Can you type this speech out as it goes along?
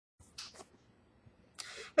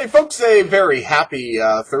Hey folks, a very happy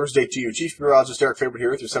Thursday to you. Chief Meteorologist Eric Faber here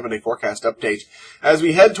with your 7-day forecast update. As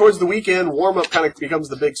we head towards the weekend, warm-up kind of becomes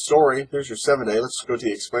the big story. Here's your 7-day. Let's go to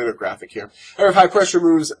the explainer graphic here. Area of high pressure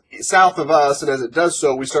moves south of us, and as it does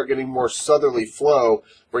so, we start getting more southerly flow,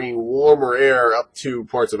 bringing warmer air up to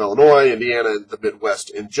parts of Illinois, Indiana, and the Midwest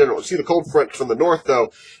in general. You see the cold front from the north,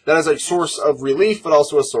 though, that is a source of relief, but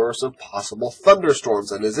also a source of possible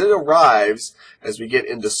thunderstorms. And as it arrives, as we get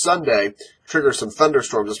into Sunday, trigger some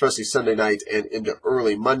thunderstorms, especially Sunday night and into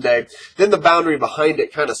early Monday. Then the boundary behind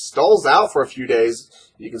it kind of stalls out for a few days.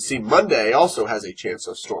 You can see Monday also has a chance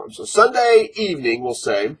of storms. So Sunday evening, we'll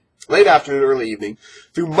say, late afternoon, early evening,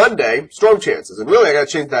 through Monday, storm chances. And really, I got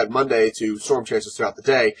to change that Monday to storm chances throughout the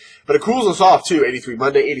day. But it cools us off, too. 83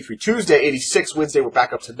 Monday, 83 Tuesday, 86 Wednesday. We're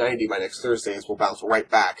back up to 90 by next Thursday as we'll bounce right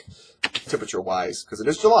back temperature-wise, because it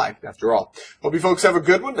is July, after all. Hope you folks have a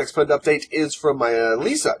good one. Next planned update is from my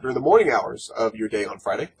Lisa during the morning hours of your day on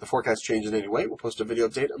Friday. The forecast changes anyway. We'll post a video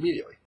update immediately.